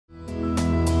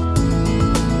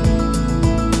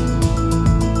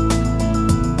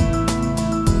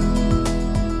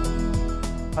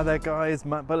Hi there guys,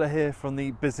 Matt Buller here from the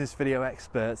Business Video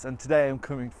Experts, and today I'm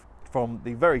coming from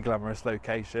the very glamorous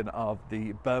location of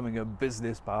the Birmingham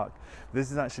Business Park.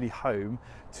 This is actually home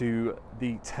to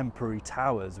the Temporary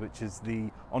Towers, which is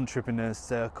the Entrepreneur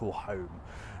Circle home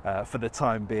for the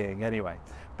time being anyway.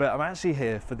 But I'm actually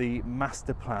here for the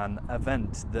Masterplan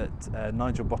event that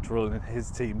Nigel Botterill and his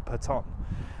team put on,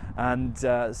 and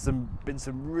been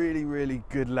some really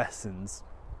good lessons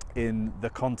in the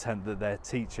content that they're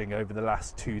teaching over the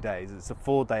last 2 days. It's a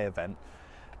 4-day event,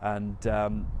 and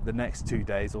the next 2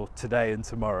 days, or today and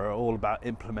tomorrow, are all about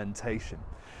implementation.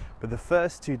 But the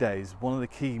first 2 days, one of the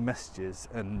key messages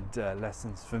and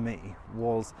lessons for me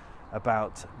was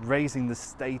about raising the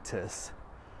status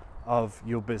of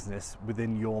your business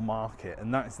within your market,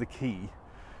 and that's the key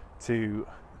to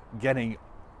getting,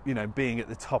 being at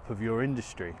the top of your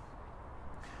industry.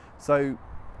 So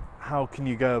how can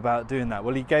you go about doing that?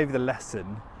 Well, he gave the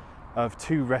lesson of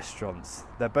 2 restaurants.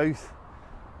 They're both,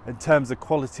 in terms of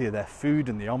quality of their food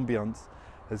and the ambience,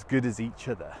 as good as each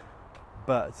other.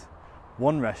 But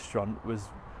one restaurant was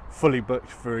fully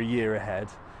booked for a year ahead,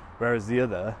 whereas the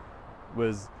other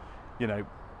was,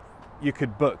 you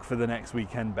could book for the next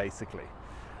weekend basically.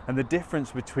 And the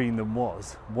difference between them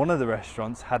was, one of the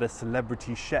restaurants had a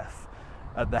celebrity chef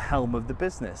at the helm of the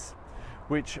business,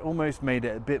 which almost made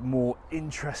it a bit more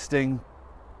interesting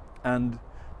and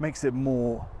makes it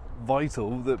more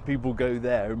vital that people go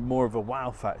there, more of a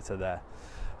wow factor there.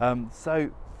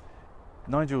 So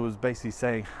Nigel was basically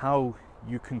saying how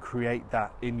you can create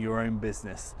that in your own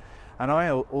business. And I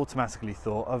automatically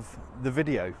thought of the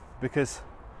video, because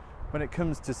when it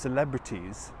comes to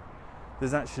celebrities,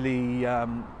 there's actually,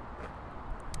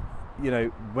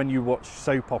 when you watch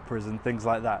soap operas and things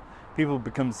like that, people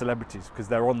become celebrities because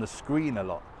they're on the screen a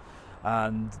lot,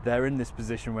 and they're in this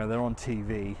position where they're on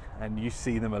TV and you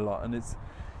see them a lot, and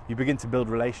you begin to build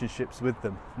relationships with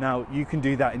them. Now, you can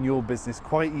do that in your business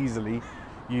quite easily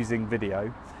using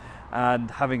video,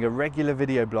 and having a regular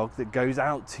video blog that goes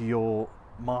out to your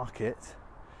market,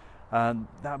 and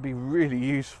that'd be really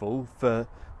useful for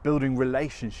building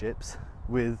relationships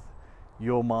with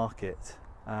your market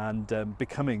and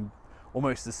becoming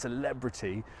almost a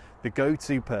celebrity, the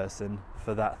go-to person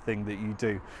for that thing that you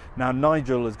do. Now,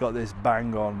 Nigel has got this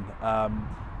bang on.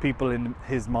 People in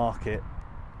his market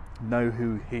know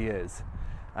who he is,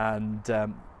 and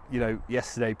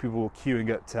yesterday people were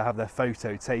queuing up to have their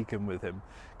photo taken with him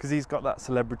because he's got that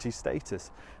celebrity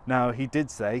status. Now, he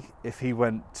did say if he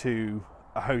went to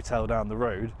a hotel down the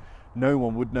road, no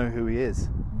one would know who he is,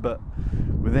 but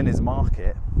within his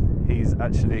market, he's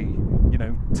actually,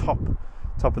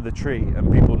 top of the tree,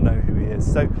 and people know who he is.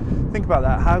 So think about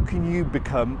that. How can you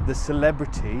become the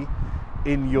celebrity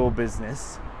in your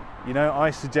business?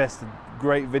 I suggest a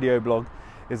great video blog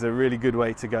is a really good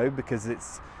way to go, because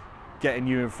it's getting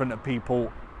you in front of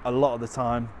people a lot of the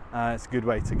time. It's a good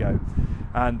way to go,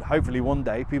 and hopefully one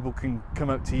day people can come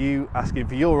up to you asking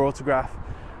for your autograph,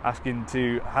 asking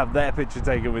to have their picture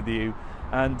taken with you.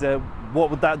 And what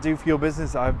would that do for your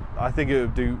business? I think it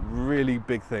would do really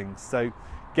big things. So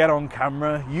get on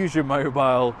camera, use your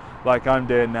mobile like I'm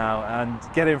doing now, and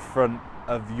get in front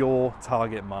of your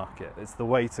target market. It's the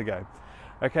way to go.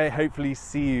 Okay, hopefully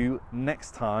see you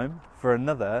next time for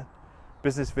another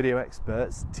Business Video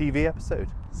Experts TV episode.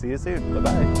 See you soon.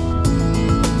 Bye-bye.